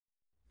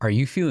Are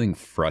you feeling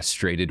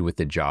frustrated with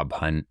the job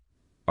hunt?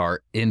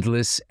 Are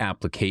endless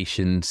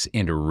applications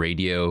and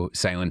radio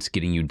silence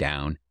getting you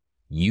down?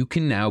 You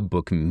can now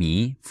book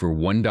me for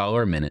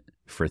 $1 a minute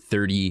for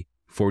 30,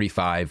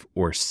 45,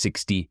 or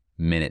 60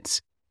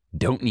 minutes.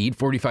 Don't need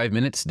 45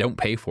 minutes? Don't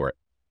pay for it.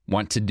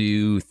 Want to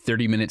do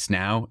 30 minutes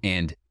now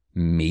and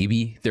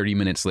maybe 30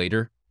 minutes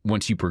later?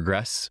 Once you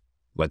progress,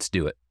 let's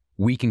do it.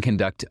 We can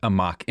conduct a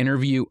mock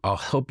interview. I'll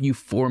help you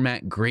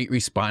format great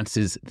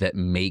responses that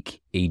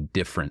make a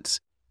difference.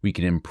 We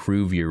can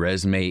improve your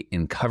resume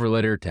and cover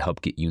letter to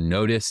help get you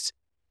noticed.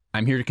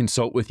 I'm here to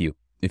consult with you.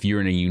 If you're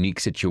in a unique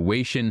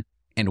situation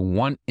and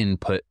want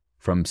input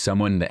from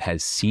someone that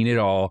has seen it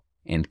all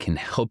and can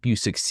help you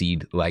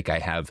succeed like I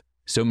have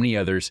so many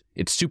others,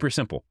 it's super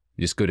simple.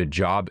 Just go to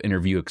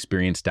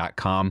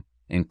jobinterviewexperience.com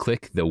and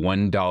click the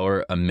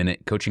 $1 a minute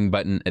coaching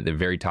button at the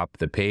very top of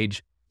the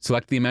page.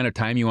 Select the amount of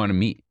time you want to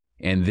meet,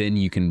 and then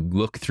you can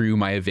look through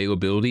my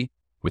availability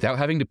without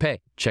having to pay.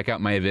 Check out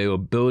my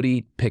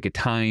availability, pick a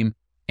time,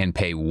 and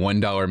pay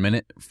 $1 a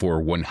minute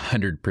for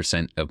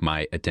 100% of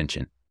my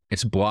attention.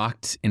 It's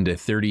blocked into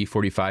 30,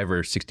 45,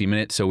 or 60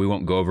 minutes, so we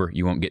won't go over.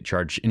 You won't get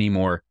charged any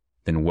more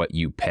than what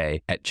you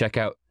pay at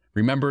checkout.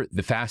 Remember,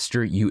 the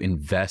faster you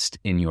invest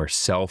in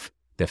yourself,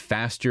 the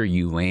faster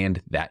you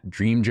land that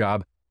dream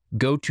job.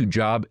 Go to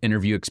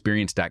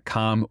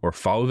jobinterviewexperience.com or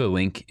follow the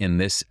link in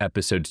this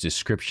episode's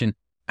description.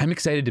 I'm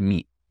excited to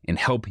meet and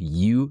help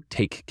you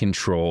take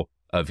control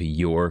of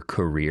your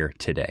career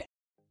today.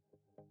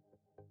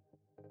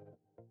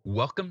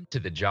 Welcome to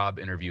the Job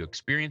Interview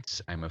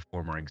Experience. I'm a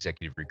former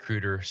executive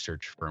recruiter,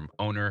 search firm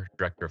owner,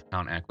 director of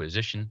talent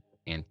acquisition,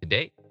 and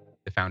today,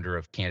 the founder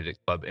of Candidate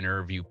Club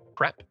Interview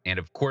Prep, and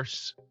of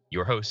course,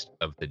 your host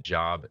of the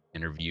Job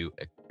Interview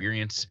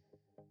Experience.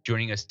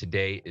 Joining us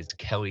today is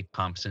Kelli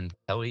Thompson.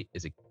 Kelli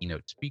is a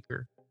keynote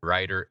speaker,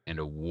 writer, and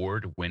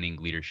award-winning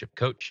leadership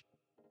coach.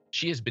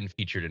 She has been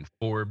featured in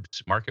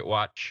Forbes,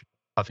 MarketWatch,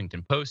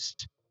 Huffington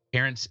Post,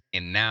 Parents,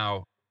 and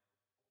now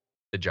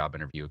the Job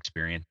Interview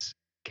Experience.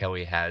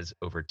 Kelli has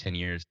over 10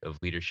 years of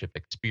leadership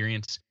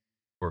experience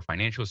for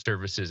financial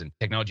services and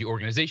technology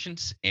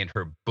organizations, and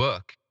her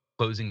book,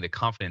 Closing the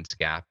Confidence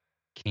Gap,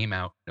 came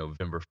out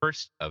November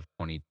 1st of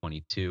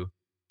 2022.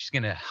 She's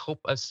going to help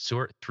us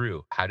sort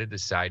through how to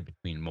decide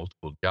between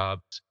multiple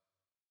jobs,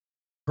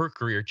 her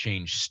career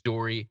change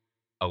story,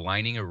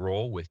 aligning a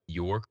role with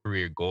your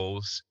career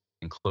goals,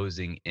 and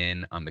closing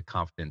in on the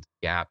confidence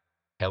gap.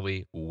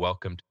 Kelli,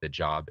 welcome to the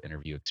Job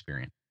Interview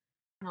Experience.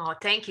 Oh,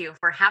 thank you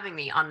for having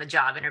me on the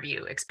Job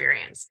Interview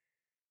Experience.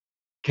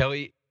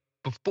 Kelli,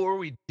 before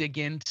we dig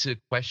into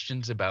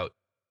questions about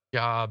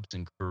jobs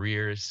and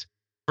careers,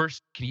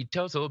 first, can you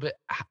tell us a little bit,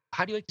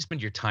 how do you like to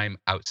spend your time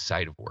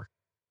outside of work?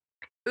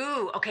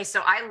 Ooh, okay.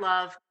 So I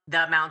love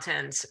the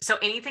mountains. So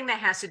anything that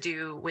has to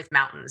do with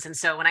mountains. And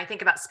so when I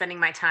think about spending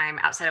my time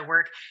outside of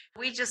work,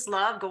 we just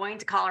love going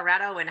to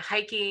Colorado and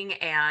hiking.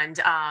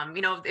 And,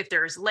 if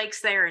there's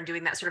lakes there and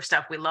doing that sort of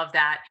stuff, we love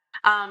that.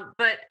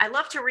 But I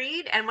love to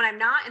read. And when I'm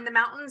not in the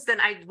mountains,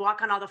 then I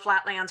walk on all the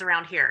flatlands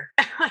around here.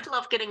 I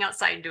love getting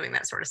outside and doing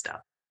that sort of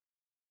stuff.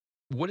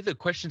 One of the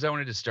questions I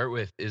wanted to start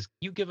with is, can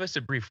you give us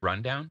a brief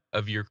rundown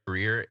of your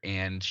career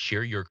and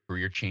share your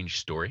career change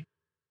story?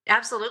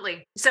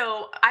 Absolutely.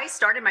 So I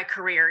started my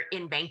career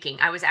in banking.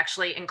 I was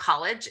actually in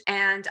college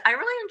and I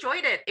really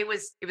enjoyed it. It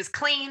was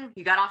clean.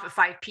 You got off at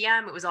 5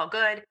 p.m. It was all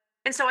good.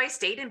 And so I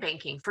stayed in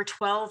banking for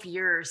 12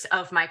 years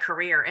of my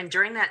career. And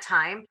during that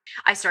time,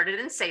 I started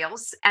in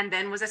sales and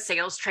then was a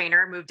sales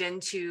trainer, moved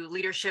into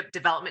leadership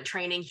development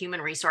training,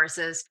 human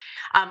resources,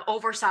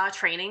 oversaw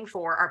training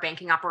for our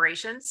banking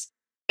operations,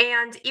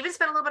 and even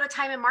spent a little bit of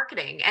time in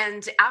marketing.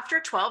 And after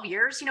 12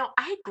 years,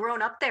 I had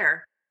grown up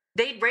there.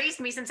 They'd raised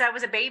me since I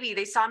was a baby.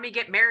 They saw me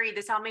get married.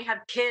 They saw me have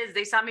kids.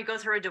 They saw me go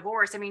through a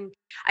divorce. I mean,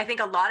 I think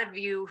a lot of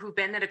you who've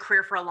been in a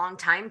career for a long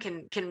time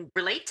can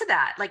relate to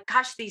that. Like,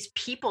 gosh, these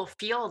people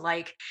feel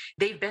like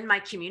they've been my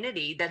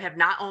community that have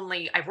not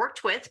only I've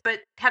worked with,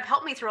 but have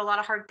helped me through a lot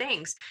of hard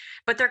things.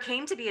 But there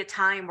came to be a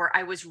time where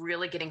I was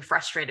really getting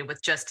frustrated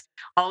with just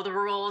all the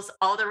rules,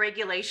 all the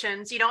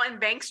regulations, and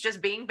banks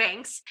just being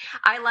banks.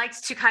 I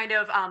liked to kind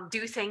of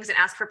do things and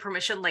ask for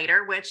permission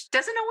later, which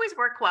doesn't always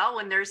work well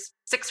when there's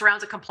 6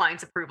 rounds of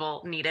compliance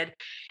approval needed.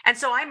 And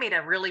so I made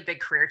a really big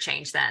career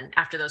change then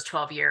after those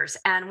 12 years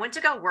and went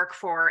to go work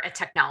for a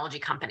technology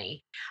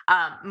company,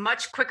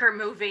 much quicker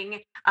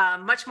moving,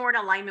 much more in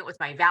alignment with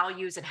my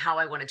values and how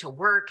I wanted to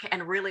work,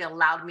 and really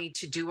allowed me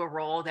to do a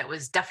role that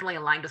was definitely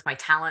aligned with my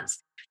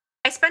talents.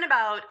 I spent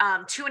about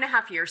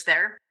 2.5 years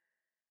there.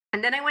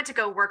 And then I went to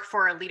go work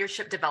for a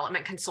leadership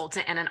development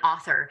consultant and an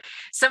author,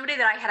 somebody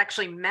that I had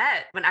actually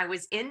met when I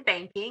was in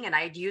banking, and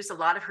I had used a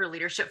lot of her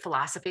leadership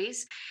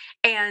philosophies.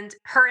 And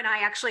her and I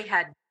actually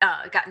had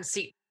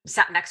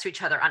sat next to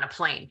each other on a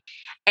plane,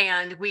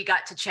 and we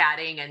got to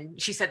chatting,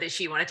 and she said that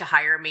she wanted to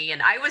hire me.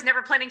 And I was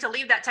never planning to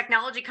leave that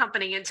technology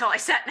company until I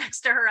sat next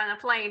to her on a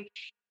plane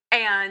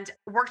and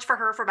worked for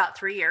her for about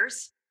 3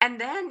 years. And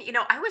then,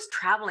 I was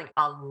traveling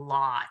a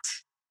lot.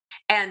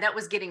 And that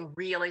was getting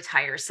really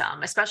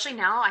tiresome, especially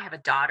now. I have a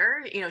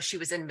daughter. She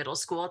was in middle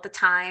school at the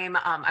time.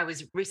 I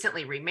was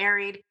recently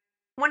remarried,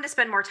 wanted to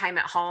spend more time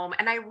at home.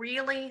 And I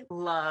really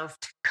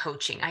loved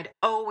coaching. I'd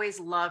always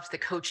loved the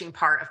coaching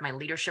part of my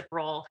leadership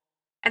role.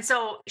 And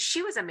so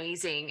she was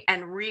amazing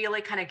and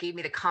really kind of gave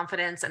me the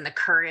confidence and the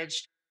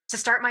courage to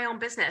start my own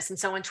business. And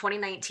so in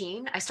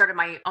 2019, I started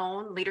my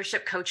own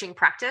leadership coaching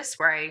practice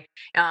where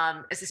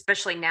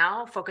especially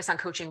now, focus on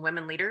coaching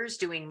women leaders,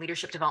 doing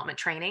leadership development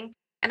training.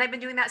 And I've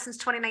been doing that since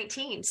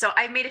 2019. So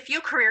I've made a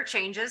few career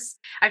changes.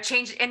 I've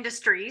changed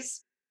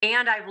industries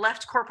and I've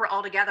left corporate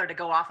altogether to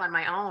go off on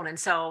my own. And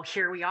so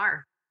here we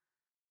are.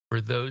 For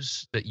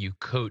those that you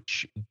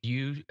coach, do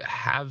you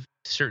have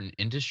certain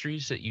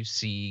industries that you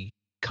see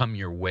come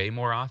your way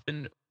more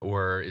often,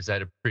 or is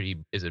it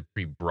pretty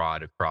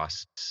broad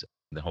across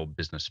the whole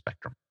business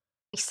spectrum?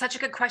 Such a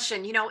good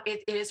question.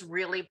 It is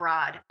really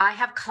broad. I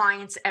have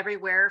clients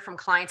everywhere from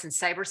clients in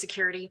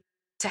cybersecurity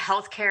to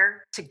healthcare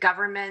to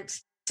government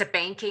to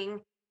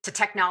banking to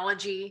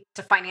technology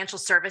to financial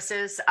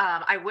services.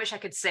 I wish I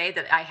could say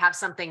that I have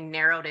something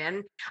narrowed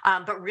in,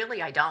 but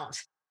really I don't.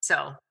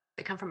 So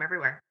they come from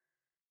everywhere.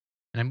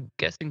 And I'm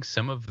guessing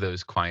some of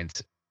those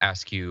clients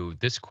ask you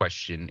this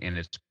question, and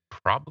it's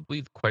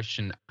probably the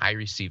question I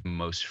receive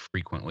most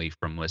frequently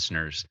from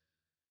listeners.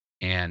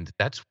 And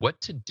that's what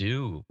to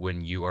do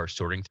when you are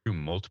sorting through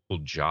multiple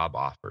job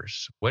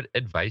offers. What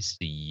advice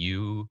do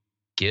you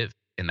give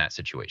in that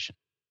situation?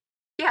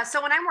 Yeah.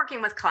 So when I'm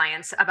working with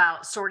clients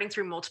about sorting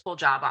through multiple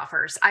job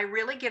offers, I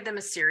really give them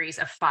a series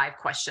of 5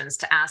 questions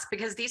to ask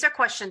because these are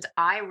questions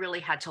I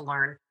really had to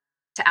learn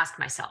to ask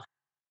myself.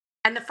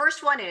 And the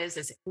first one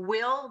is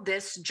will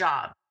this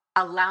job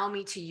allow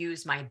me to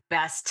use my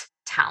best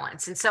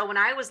talents? And so when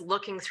I was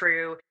looking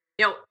through,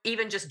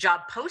 even just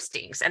job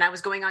postings and I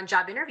was going on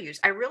job interviews,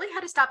 I really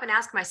had to stop and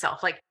ask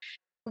myself, like,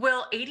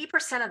 will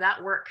 80% of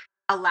that work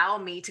allow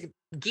me to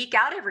geek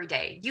out every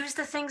day? Use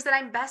the things that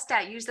I'm best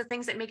at, use the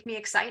things that make me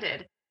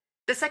excited.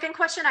 The second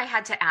question I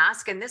had to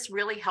ask, and this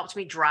really helped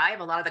me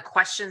drive a lot of the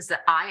questions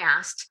that I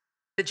asked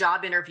the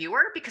job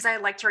interviewer, because I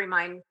like to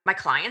remind my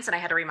clients and I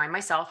had to remind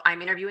myself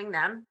I'm interviewing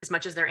them as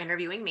much as they're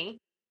interviewing me.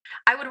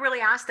 I would really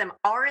ask them,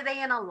 are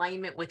they in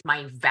alignment with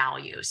my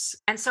values?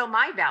 And so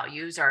my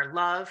values are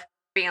love,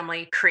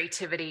 family,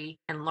 creativity,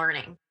 and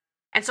learning.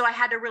 And so I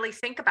had to really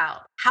think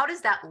about how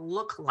does that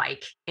look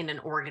like in an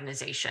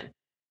organization?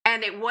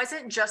 And it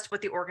wasn't just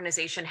what the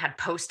organization had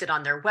posted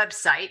on their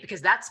website,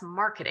 because that's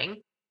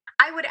marketing.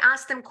 I would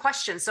ask them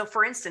questions. So,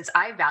 for instance,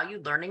 I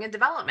value learning and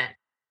development.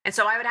 And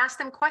so I would ask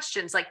them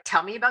questions like,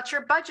 tell me about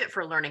your budget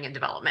for learning and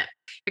development.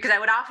 Because I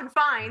would often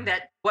find Mm.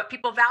 that what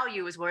people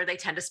value is where they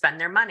tend to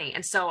spend their money.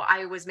 And so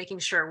I was making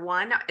sure,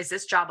 one, is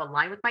this job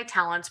aligned with my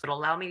talents, but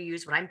allow me to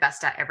use what I'm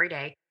best at every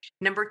day?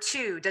 Number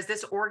two, does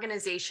this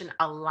organization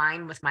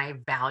align with my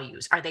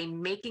values? Are they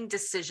making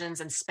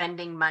decisions and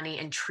spending money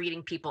and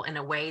treating people in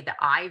a way that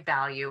I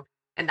value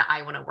and that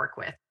I want to work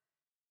with?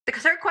 The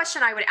third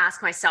question I would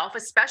ask myself,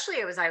 especially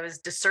as I was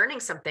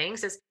discerning some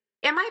things, is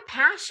am I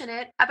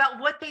passionate about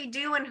what they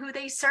do and who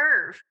they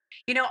serve?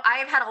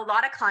 I've had a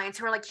lot of clients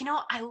who are like,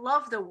 I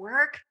love the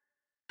work,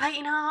 but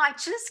I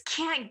just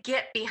can't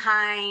get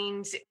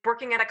behind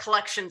working at a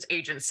collections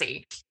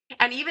agency.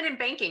 And even in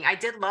banking, I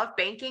did love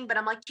banking, but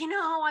I'm like,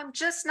 I'm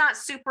just not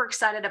super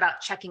excited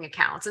about checking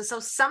accounts. And so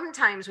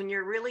sometimes when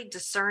you're really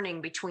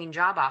discerning between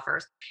job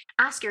offers,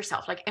 ask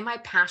yourself, like, am I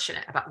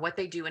passionate about what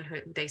they do and who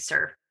they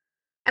serve?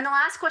 And the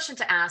last question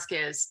to ask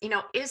is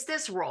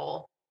this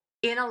role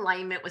in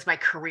alignment with my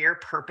career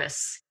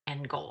purpose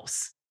and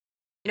goals?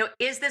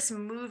 Is this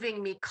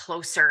moving me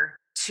closer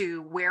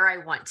to where I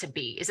want to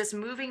be? Is this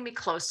moving me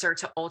closer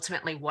to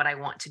ultimately what I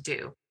want to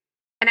do?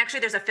 And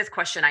actually, there's a fifth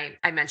question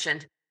I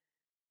mentioned.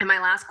 And my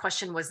last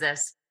question was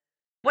this: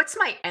 what's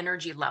my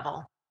energy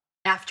level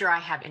after I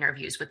have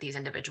interviews with these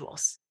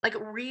individuals? Like, I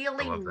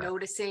really love that.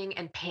 noticing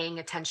and paying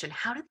attention.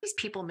 How do these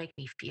people make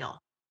me feel?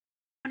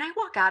 When I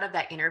walk out of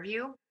that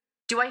interview,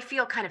 do I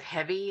feel kind of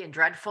heavy and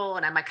dreadful?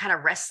 And am I kind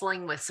of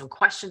wrestling with some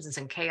questions and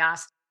some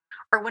chaos?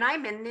 Or when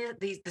I'm in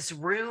this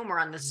room or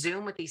on the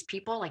Zoom with these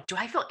people, like, do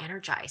I feel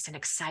energized and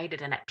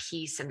excited and at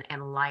peace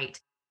and light?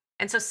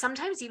 And so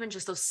sometimes even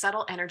just those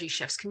subtle energy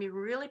shifts can be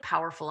really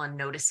powerful in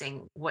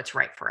noticing what's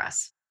right for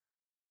us.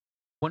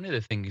 One of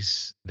the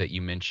things that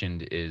you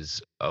mentioned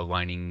is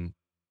aligning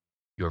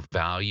your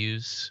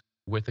values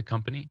with the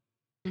company.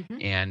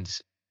 Mhm. And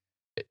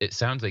it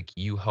sounds like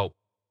you help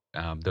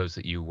those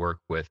that you work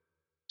with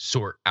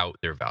sort out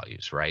their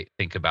values, right?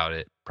 Think about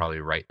it, probably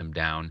write them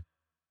down.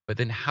 But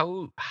then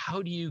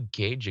how do you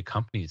gauge a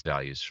company's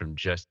values from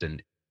just a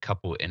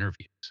couple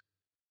interviews?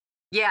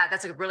 Yeah,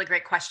 that's a really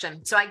great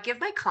question. So I give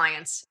my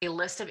clients a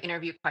list of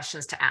interview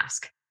questions to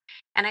ask.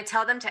 And I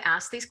tell them to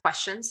ask these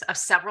questions of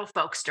several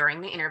folks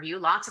during the interview.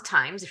 Lots of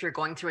times, if you're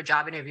going through a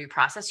job interview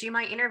process, you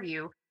might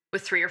interview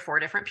with 3 or 4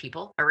 different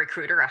people: a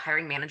recruiter, a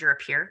hiring manager, a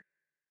peer.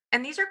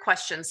 And these are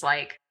questions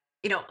like,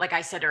 like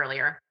I said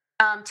earlier,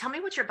 tell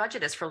me what your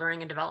budget is for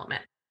learning and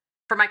development.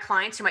 For my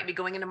clients who might be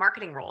going into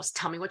marketing roles,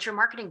 tell me what your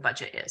marketing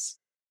budget is.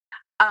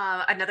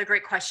 Another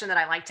great question that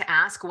I like to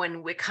ask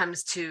when it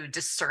comes to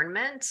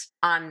discernment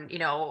on,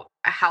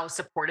 how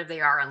supportive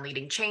they are on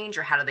leading change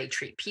or how do they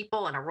treat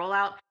people in a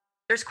rollout.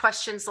 There's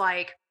questions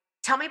like,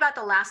 tell me about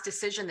the last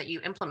decision that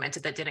you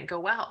implemented that didn't go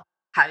well.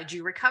 How did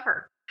you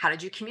recover? How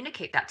did you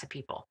communicate that to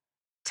people?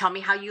 Tell me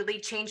how you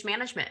lead change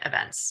management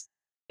events.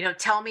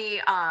 Tell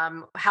me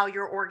how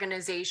your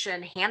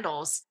organization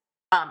handles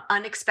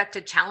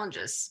unexpected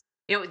challenges.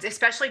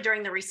 Especially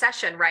during the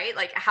recession, right?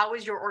 Like, how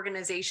is your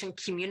organization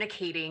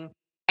communicating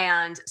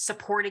and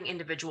supporting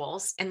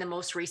individuals in the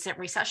most recent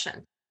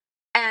recession?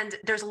 And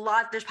there's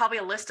probably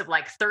a list of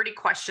like 30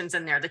 questions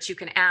in there that you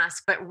can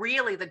ask, but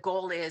really the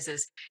goal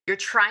is you're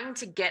trying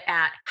to get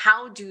at,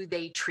 how do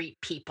they treat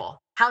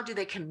people? How do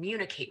they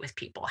communicate with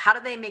people? How do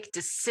they make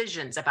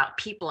decisions about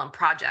people and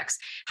projects?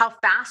 How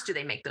fast do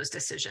they make those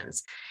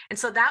decisions? And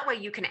so that way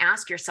you can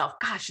ask yourself,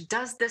 gosh,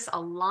 does this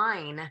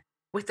align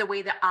with the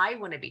way that I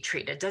want to be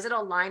treated? Does it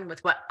align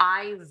with what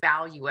I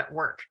value at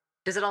work?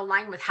 Does it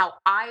align with how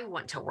I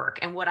want to work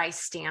and what I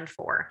stand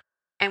for?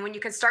 And when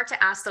you can start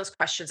to ask those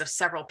questions of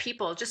several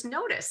people, just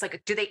notice,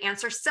 like, do they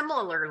answer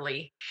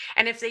similarly?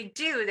 And if they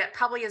do, that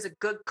probably is a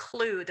good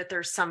clue that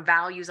there's some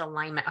values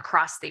alignment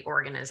across the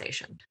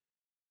organization.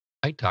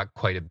 I talk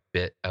quite a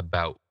bit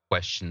about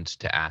questions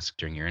to ask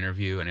during your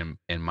interview. And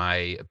in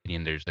my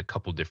opinion, there's a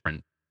couple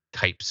different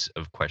types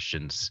of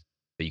questions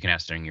that you can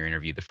ask during your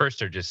interview. The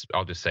first are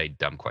I'll just say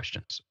dumb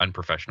questions,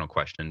 unprofessional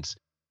questions.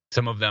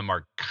 Some of them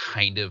are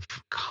kind of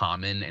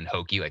common and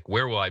hokey, like,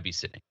 where will I be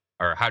sitting?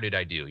 Or how did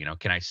I do?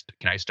 Can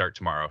I start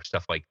tomorrow?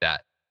 Stuff like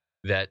that,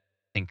 that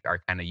I think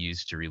are kind of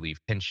used to relieve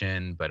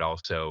tension, but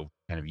also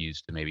kind of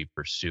used to maybe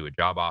pursue a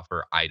job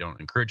offer. I don't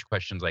encourage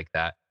questions like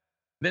that.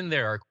 Then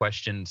there are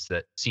questions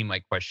that seem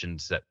like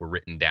questions that were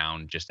written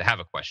down just to have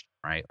a question,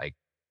 right? Like,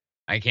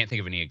 I can't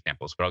think of any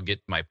examples, but I'll get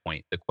to my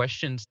point. The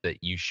questions that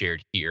you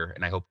shared here,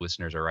 and I hope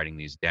listeners are writing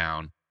these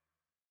down,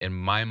 in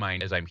my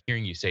mind, as I'm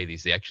hearing you say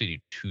these, they actually do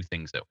two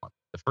things at once.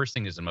 The first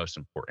thing is the most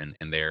important,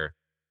 and they're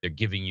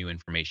giving you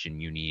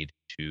information you need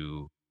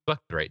to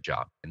select the right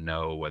job and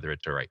know whether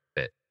it's a right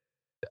fit.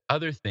 The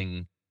other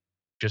thing,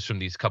 just from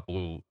these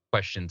couple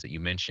questions that you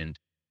mentioned,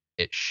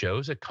 it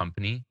shows a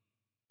company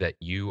that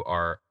you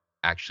are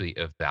actually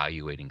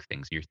evaluating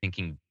things. You're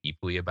thinking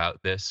deeply about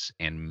this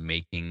and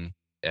making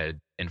an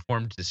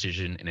informed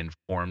decision and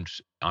informed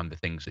on the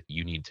things that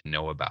you need to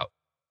know about,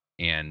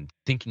 and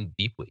thinking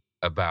deeply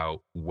about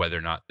whether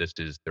or not this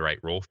is the right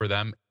role for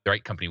them. The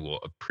right company will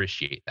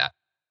appreciate that.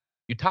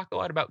 You talk a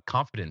lot about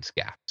confidence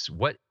gaps.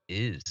 What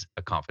is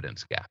a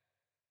confidence gap?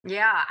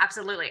 Yeah,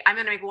 absolutely. I'm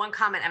going to make one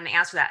comment. I'm going to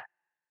answer that.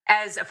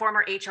 As a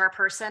former HR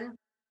person,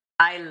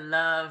 I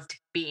loved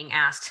being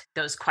asked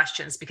those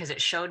questions because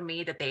it showed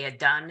me that they had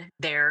done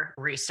their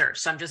research.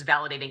 So I'm just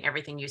validating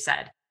everything you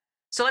said.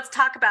 So let's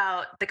talk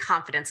about the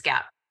confidence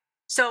gap.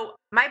 So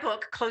my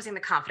book, Closing the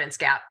Confidence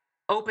Gap,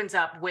 opens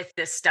up with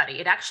this study.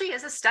 It actually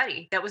is a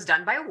study that was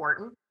done by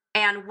Wharton.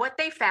 And what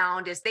they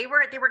found is they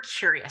were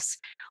curious.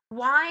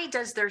 Why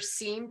does there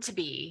seem to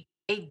be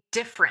a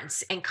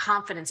difference in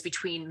confidence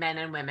between men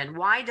and women?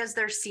 Why does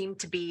there seem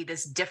to be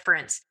this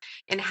difference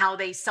in how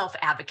they self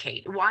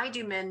advocate? Why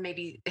do men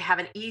maybe have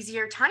an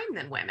easier time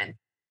than women?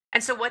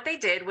 And so, what they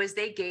did was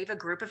they gave a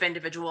group of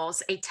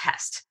individuals a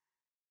test,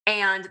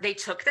 and they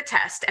took the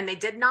test, and they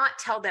did not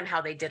tell them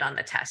how they did on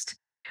the test.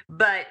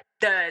 But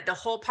the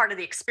whole part of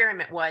the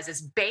experiment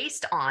is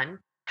based on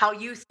how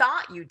you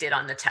thought you did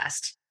on the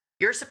test.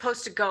 You're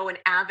supposed to go and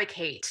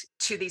advocate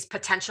to these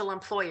potential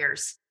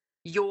employers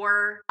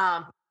your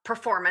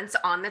performance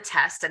on the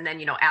test, and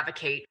then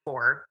advocate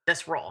for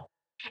this role.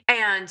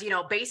 And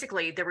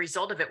basically the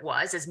result of it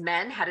is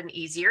men had an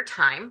easier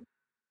time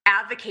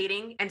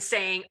advocating and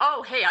saying,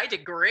 oh, hey, I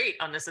did great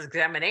on this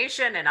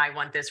examination and I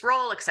want this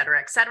role, et cetera,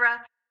 et cetera.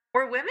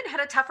 Where women had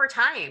a tougher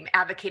time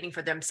advocating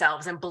for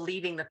themselves and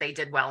believing that they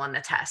did well on the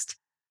test.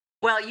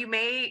 Well, you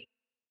may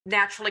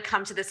naturally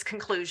come to this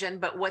conclusion,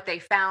 but what they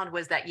found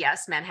was that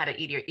yes, men had an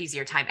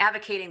easier time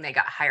advocating. They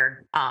got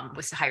hired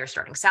with higher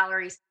starting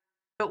salaries,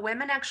 but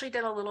women actually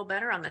did a little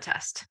better on the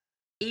test,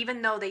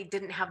 even though they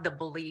didn't have the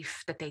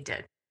belief that they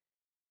did.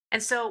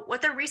 And so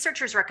what the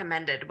researchers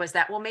recommended was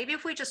that, well, maybe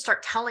if we just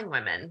start telling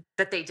women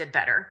that they did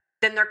better,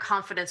 then their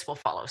confidence will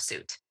follow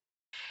suit.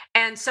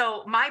 And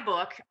so my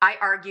book, I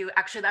argue,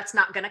 actually, that's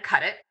not going to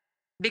cut it,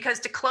 because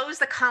to close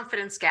the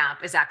confidence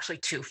gap is actually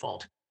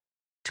twofold.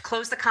 To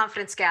close the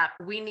confidence gap,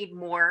 we need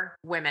more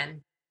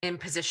women in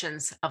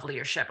positions of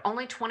leadership.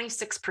 Only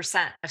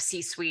 26% of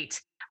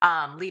C-suite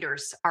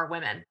leaders are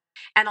women.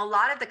 And a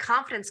lot of the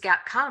confidence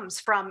gap comes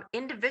from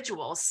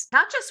individuals,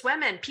 not just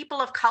women, people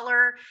of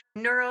color,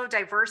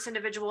 neurodiverse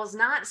individuals,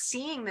 not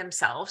seeing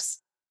themselves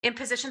in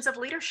positions of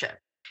leadership.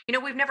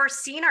 We've never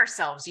seen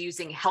ourselves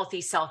using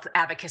healthy self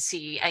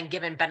advocacy and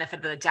given benefit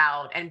of the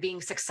doubt and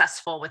being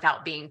successful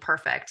without being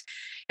perfect.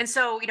 And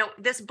so,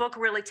 this book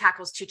really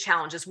tackles two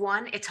challenges.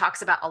 One, it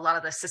talks about a lot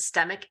of the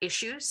systemic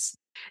issues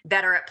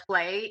that are at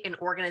play in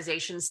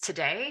organizations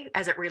today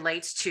as it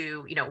relates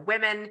to,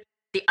 women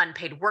the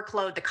unpaid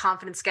workload, the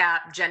confidence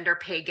gap, gender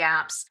pay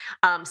gaps,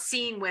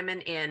 seeing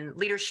women in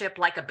leadership,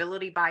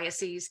 likability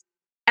biases.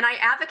 And I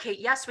advocate,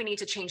 yes, we need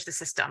to change the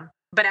system.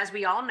 But as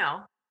we all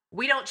know,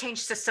 we don't change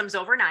systems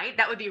overnight.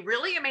 That would be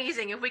really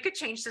amazing if we could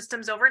change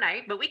systems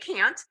overnight, but we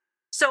can't.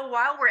 So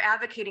while we're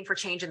advocating for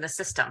change in the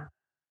system,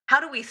 how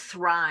do we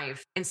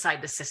thrive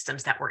inside the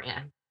systems that we're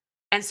in?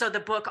 And so the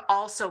book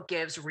also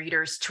gives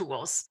readers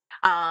tools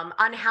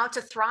on how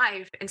to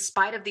thrive in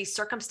spite of these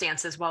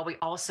circumstances while we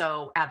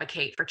also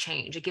advocate for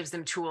change. It gives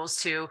them tools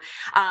to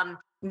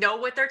know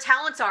what their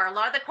talents are. A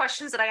lot of the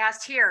questions that I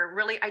asked here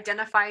really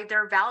identify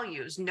their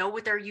values, know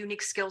what their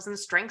unique skills and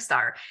strengths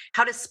are,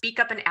 how to speak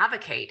up and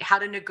advocate, how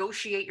to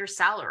negotiate your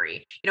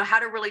salary, how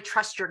to really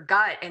trust your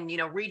gut and,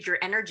 read your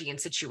energy in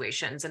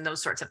situations and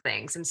those sorts of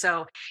things. And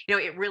so,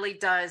 it really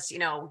does,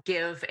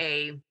 give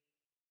a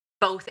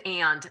both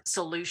and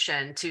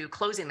solution to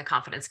closing the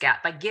confidence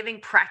gap by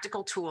giving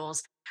practical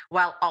tools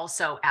while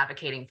also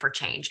advocating for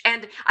change.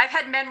 And I've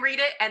had men read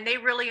it and they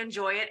really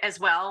enjoy it as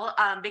well,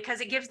 because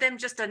it gives them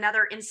just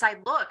another inside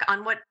look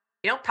on what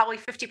probably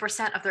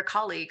 50% of their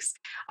colleagues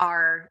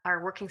are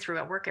working through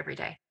at work every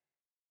day.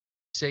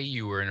 Say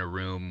you were in a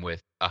room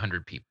with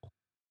 100 people,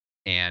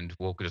 and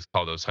we'll just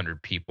call those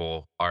 100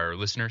 people our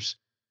listeners.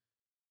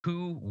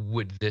 Who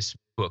would this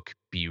book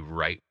be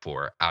right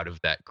for out of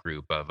that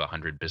group of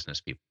 100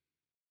 business people?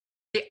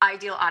 The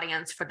ideal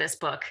audience for this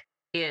book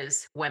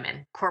is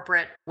women,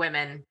 corporate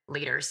women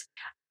leaders.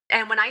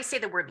 And when I say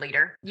the word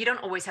leader, you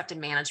don't always have to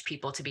manage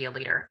people to be a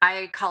leader.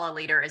 I call a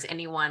leader as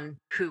anyone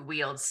who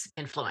wields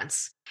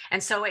influence.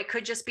 And so it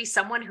could just be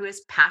someone who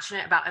is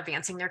passionate about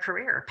advancing their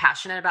career,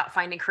 passionate about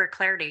finding career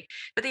clarity.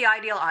 But the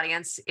ideal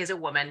audience is a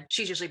woman.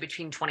 She's usually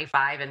between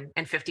 25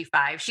 and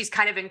 55. She's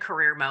kind of in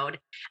career mode,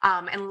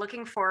 and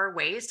looking for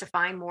ways to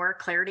find more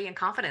clarity and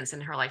confidence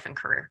in her life and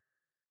career.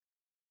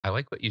 I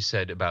like what you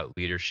said about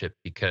leadership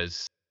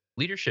because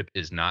leadership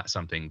is not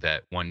something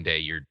that one day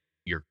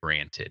you're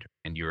granted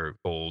and you're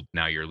told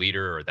now you're a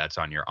leader or that's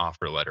on your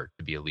offer letter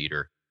to be a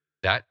leader.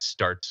 That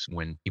starts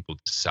when people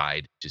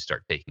decide to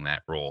start taking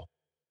that role.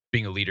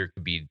 Being a leader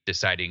could be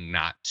deciding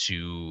not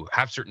to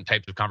have certain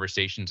types of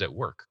conversations at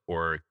work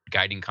or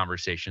guiding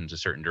conversations a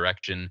certain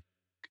direction.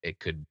 It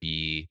could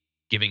be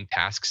giving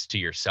tasks to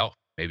yourself.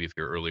 Maybe if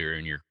you're earlier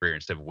in your career,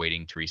 instead of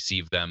waiting to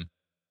receive them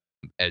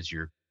as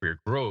your career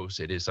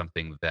grows, it is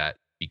something that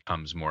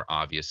becomes more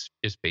obvious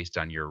just based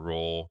on your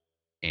role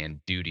and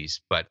duties.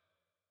 But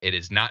it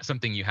is not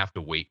something you have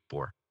to wait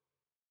for.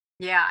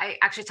 Yeah, I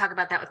actually talk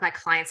about that with my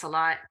clients a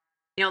lot.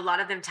 A lot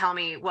of them tell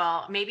me,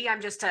 well, maybe I'm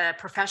just a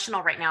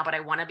professional right now, but I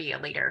want to be a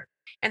leader.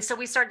 And so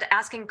we started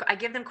asking, I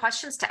give them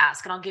questions to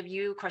ask, and I'll give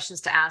you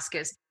questions to ask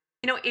is,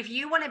 if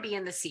you want to be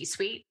in the C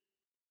suite,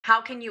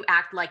 how can you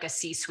act like a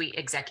C suite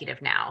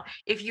executive now?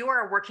 If you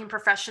are a working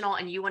professional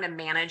and you want to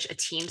manage a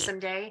team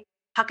someday,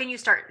 how can you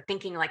start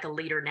thinking like a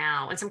leader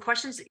now? And some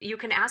questions you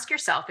can ask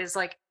yourself is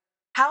like,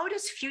 how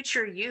does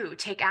future you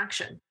take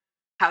action?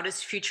 How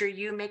does future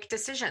you make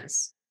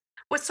decisions?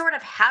 What sort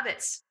of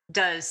habits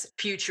does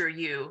future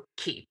you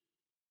keep?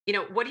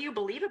 What do you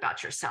believe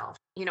about yourself?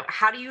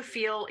 How do you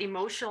feel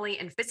emotionally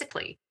and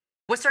physically?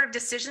 What sort of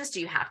decisions do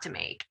you have to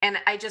make? And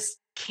I just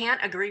can't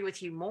agree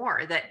with you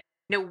more that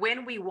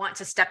when we want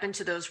to step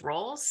into those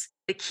roles,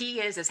 the key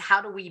is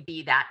how do we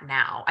be that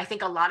now? I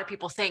think a lot of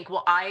people think,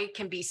 well, I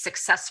can be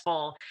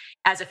successful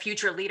as a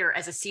future leader,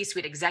 as a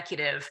C-suite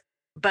executive,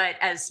 but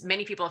as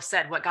many people have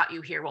said, what got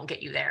you here won't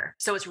get you there.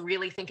 So it's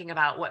really thinking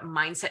about what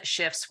mindset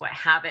shifts, what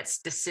habits,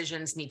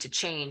 decisions need to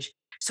change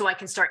so I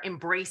can start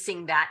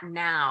embracing that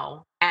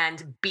now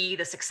and be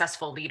the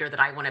successful leader that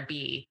I want to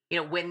be,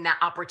 when that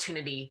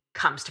opportunity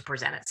comes to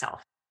present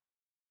itself.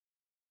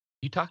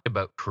 You talked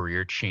about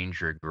career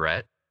change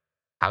regret.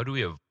 How do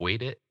we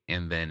avoid it?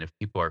 And then if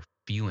people are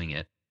feeling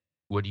it,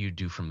 what do you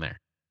do from there?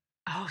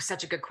 Oh,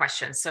 such a good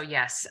question. So,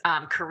 yes,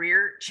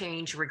 career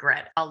change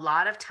regret. A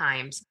lot of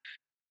times,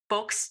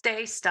 folks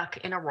stay stuck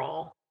in a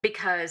role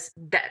because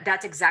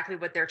that's exactly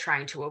what they're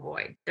trying to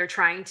avoid. They're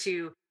trying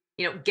to,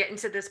 get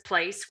into this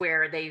place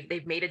where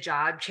they've made a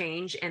job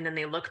change and then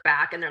they look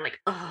back and they're like,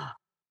 oh,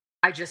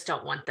 I just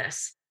don't want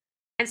this.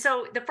 And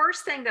so the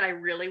first thing that I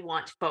really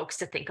want folks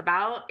to think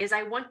about is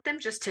I want them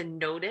just to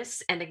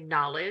notice and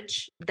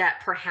acknowledge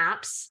that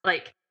perhaps,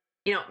 like,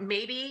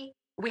 maybe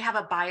we have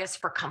a bias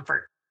for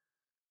comfort.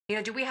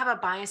 Do we have a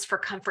bias for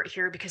comfort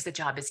here because the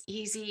job is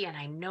easy and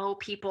I know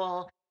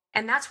people?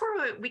 And that's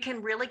where we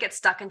can really get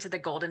stuck into the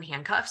golden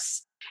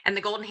handcuffs. And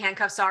the golden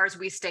handcuffs are is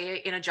we stay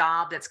in a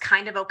job that's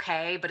kind of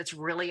okay, but it's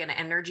really an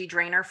energy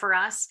drainer for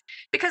us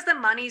because the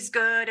money's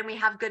good and we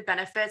have good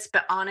benefits.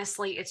 But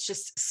honestly, it's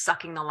just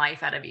sucking the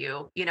life out of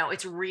you.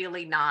 It's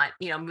really not,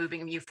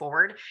 moving you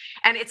forward.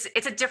 And it's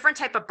a different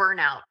type of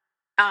burnout.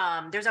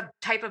 There's a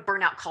type of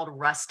burnout called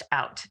rust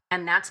out.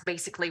 And that's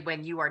basically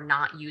when you are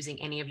not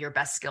using any of your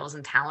best skills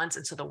and talents.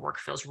 And so the work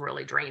feels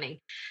really draining.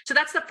 So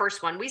that's the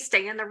first one. We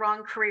stay in the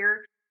wrong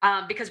career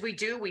because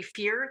we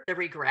fear the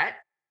regret.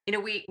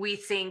 We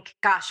think,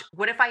 gosh,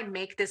 what if I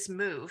make this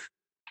move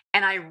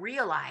and I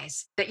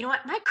realize that,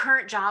 my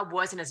current job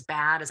wasn't as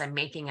bad as I'm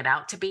making it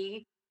out to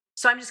be.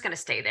 So I'm just going to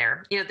stay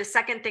there. The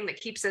second thing that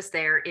keeps us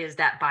there is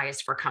that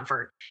bias for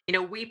comfort.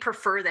 We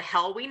prefer the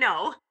hell we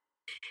know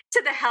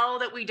to the hell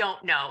that we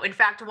don't know. In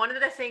fact, one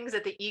of the things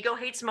that the ego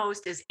hates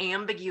most is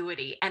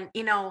ambiguity. And,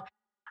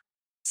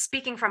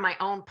 speaking from my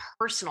own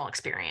personal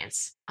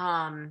experience,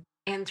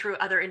 and through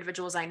other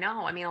individuals I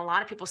know, I mean, a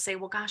lot of people say,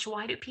 well, gosh,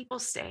 why do people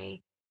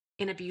stay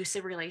in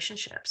abusive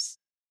relationships?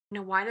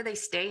 Why do they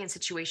stay in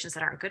situations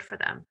that aren't good for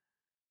them?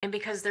 And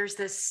because there's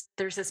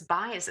this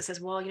bias that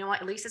says, well, you know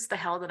what, at least it's the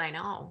hell that I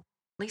know.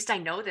 At least I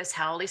know this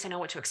hell, at least I know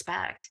what to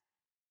expect.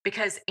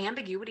 Because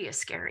ambiguity is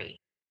scary.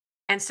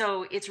 And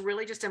so it's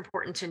really just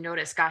important to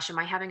notice, gosh, am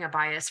I having a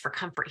bias for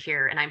comfort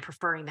here? And I'm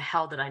preferring the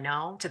hell that I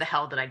know to the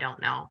hell that I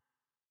don't know.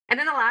 And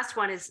then the last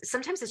one is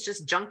sometimes it's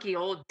just junky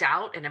old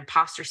doubt and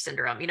imposter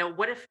syndrome.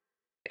 What if,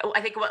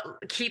 I think what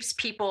keeps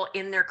people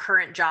in their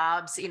current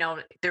jobs,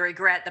 the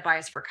regret, the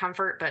bias for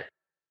comfort, but,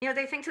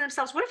 they think to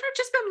themselves, what if I've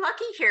just been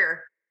lucky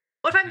here?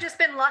 What if I've just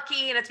been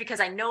lucky and it's because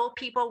I know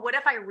people? What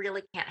if I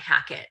really can't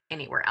hack it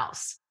anywhere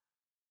else?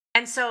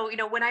 And so,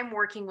 when I'm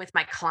working with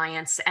my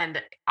clients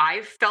and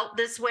I've felt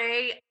this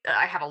way,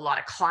 I have a lot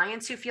of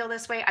clients who feel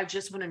this way. I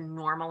just want to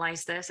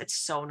normalize this. It's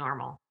so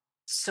normal.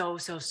 So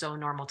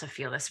normal to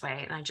feel this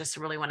way. And I just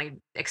really want to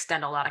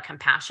extend a lot of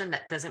compassion.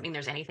 That doesn't mean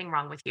there's anything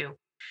wrong with you.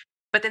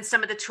 But then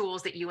some of the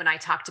tools that you and I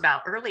talked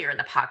about earlier in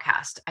the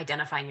podcast,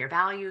 identifying your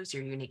values,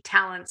 your unique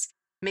talents,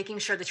 making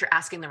sure that you're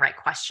asking the right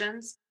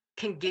questions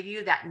can give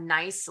you that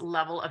nice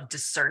level of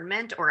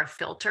discernment or a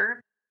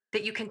filter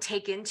that you can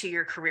take into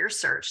your career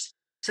search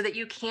so that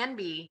you can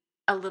be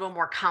a little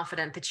more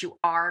confident that you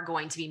are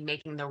going to be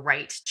making the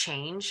right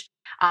change,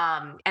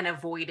 and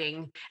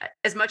avoiding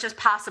as much as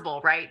possible,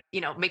 right?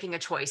 Making a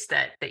choice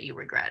that you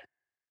regret.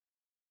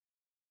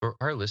 For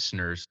our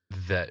listeners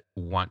that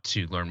want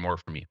to learn more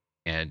from you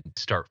and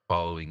start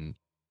following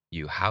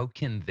you, how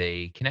can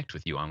they connect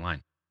with you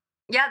online?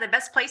 Yeah, the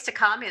best place to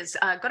come is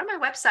go to my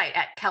website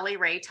at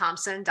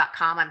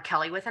kellyraythompson.com. I'm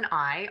Kelli with an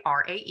I,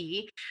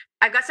 R-A-E.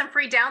 I've got some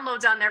free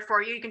downloads on there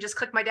for you. You can just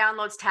click my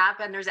downloads tab,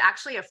 and there's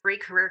actually a free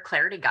career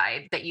clarity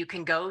guide that you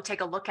can go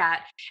take a look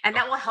at. And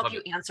that will help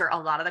you answer a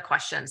lot of the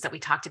questions that we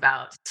talked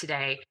about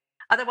today.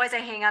 Otherwise, I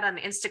hang out on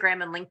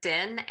Instagram and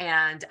LinkedIn,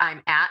 and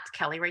I'm at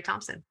Kelli Ray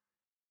Thompson.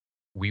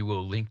 We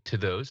will link to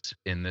those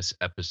in this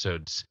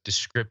episode's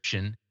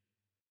description.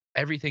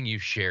 Everything you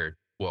shared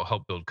will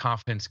help build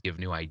confidence, give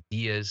new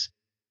ideas.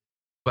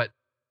 But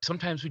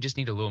sometimes we just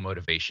need a little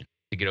motivation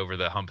to get over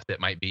the hump that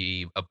might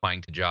be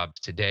applying to jobs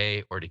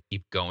today or to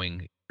keep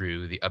going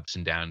through the ups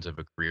and downs of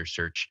a career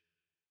search.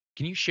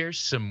 Can you share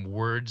some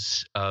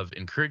words of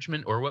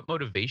encouragement, or what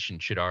motivation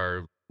should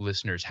our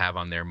listeners have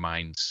on their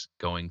minds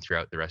going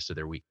throughout the rest of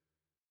their week?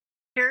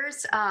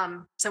 Here's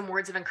some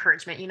words of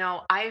encouragement.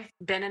 I've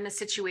been in a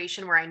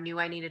situation where I knew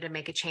I needed to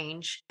make a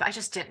change, but I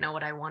just didn't know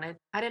what I wanted.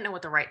 I didn't know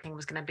what the right thing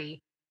was going to be.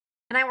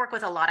 And I work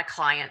with a lot of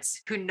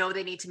clients who know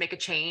they need to make a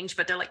change,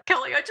 but they're like,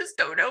 Kelli, I just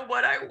don't know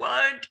what I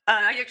want.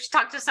 I just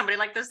talked to somebody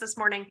like this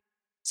morning.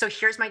 So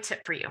here's my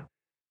tip for you.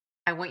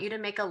 I want you to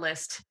make a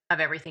list of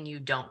everything you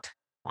don't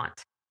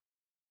want.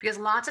 Because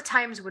lots of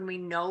times when we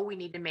know we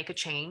need to make a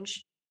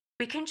change,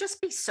 we can just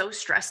be so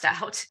stressed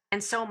out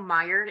and so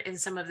mired in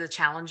some of the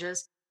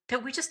challenges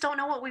that we just don't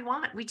know what we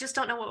want. We just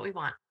don't know what we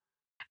want.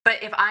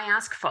 But if I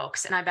ask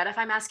folks, and I bet if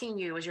I'm asking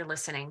you as you're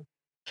listening,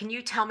 can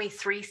you tell me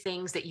 3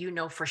 things that you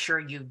know for sure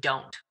you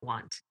don't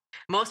want?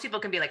 Most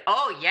people can be like,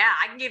 oh, yeah,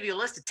 I can give you a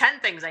list of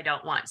 10 things I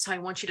don't want. So I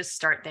want you to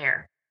start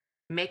there.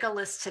 Make a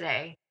list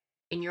today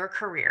in your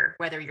career,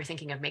 whether you're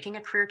thinking of making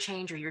a career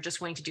change or you're just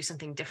wanting to do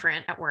something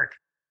different at work.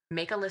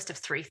 Make a list of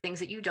 3 things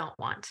that you don't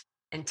want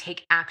and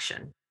take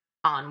action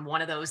on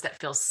one of those that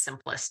feels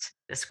simplest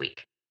this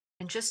week.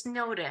 And just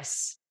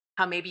notice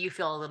how maybe you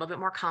feel a little bit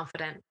more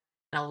confident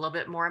and a little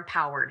bit more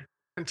empowered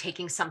from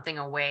taking something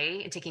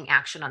away and taking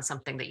action on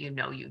something that you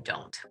know you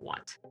don't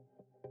want.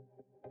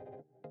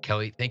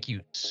 Kelli, thank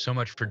you so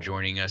much for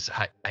joining us.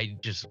 I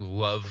just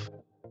love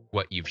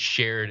what you've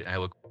shared. I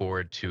look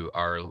forward to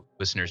our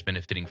listeners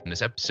benefiting from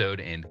this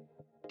episode and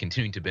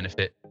continuing to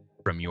benefit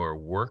from your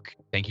work.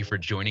 Thank you for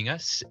joining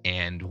us,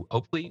 and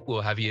hopefully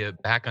we'll have you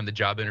back on the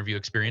job interview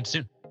experience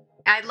soon.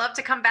 I'd love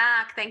to come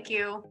back. Thank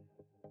you.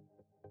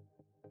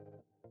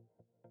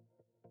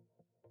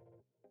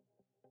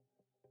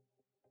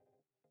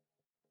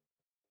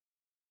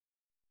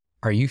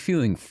 Are you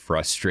feeling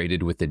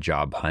frustrated with the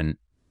job hunt?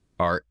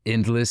 Are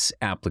endless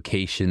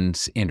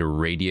applications and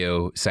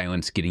radio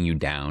silence getting you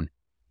down?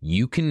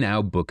 You can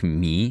now book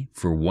me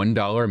for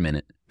 $1 a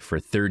minute for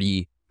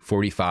 30,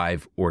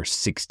 45, or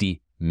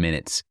 60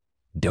 minutes.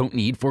 Don't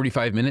need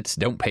 45 minutes?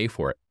 Don't pay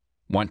for it.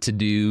 Want to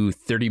do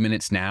 30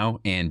 minutes now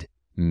and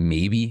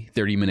maybe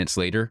 30 minutes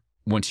later?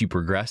 Once you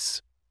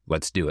progress,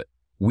 let's do it.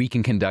 We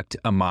can conduct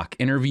a mock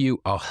interview.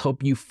 I'll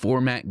help you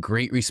format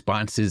great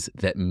responses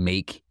that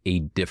make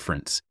a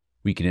difference.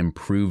 We can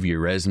improve your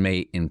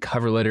resume and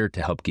cover letter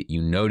to help get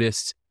you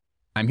noticed.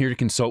 I'm here to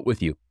consult with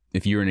you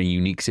if you're in a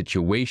unique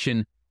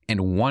situation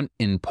and want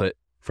input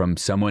from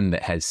someone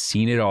that has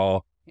seen it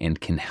all and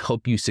can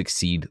help you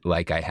succeed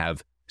like I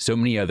have so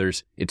many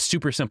others. It's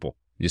super simple.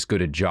 Just go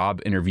to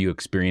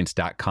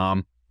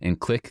jobinterviewexperience.com and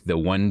click the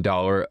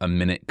 $1 a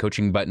minute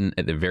coaching button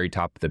at the very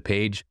top of the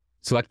page.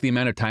 Select the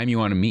amount of time you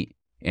want to meet,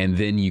 and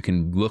then you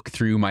can look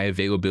through my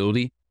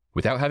availability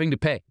without having to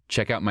pay.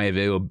 Check out my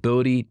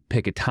availability,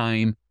 pick a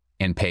time,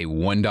 and pay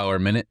 $1 a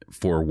minute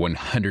for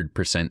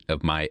 100%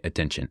 of my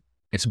attention.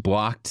 It's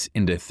blocked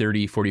into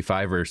 30,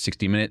 45, or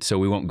 60 minutes, so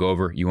we won't go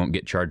over. You won't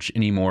get charged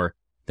any more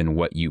than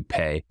what you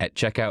pay at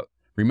checkout.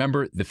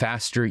 Remember, the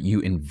faster you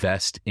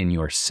invest in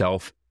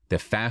yourself, the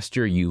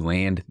faster you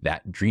land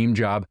that dream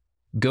job.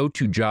 Go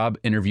to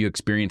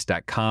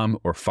jobinterviewexperience.com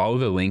or follow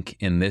the link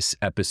in this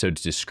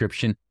episode's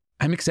description.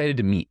 I'm excited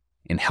to meet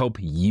and help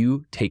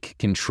you take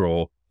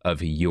control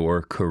of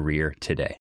your career today.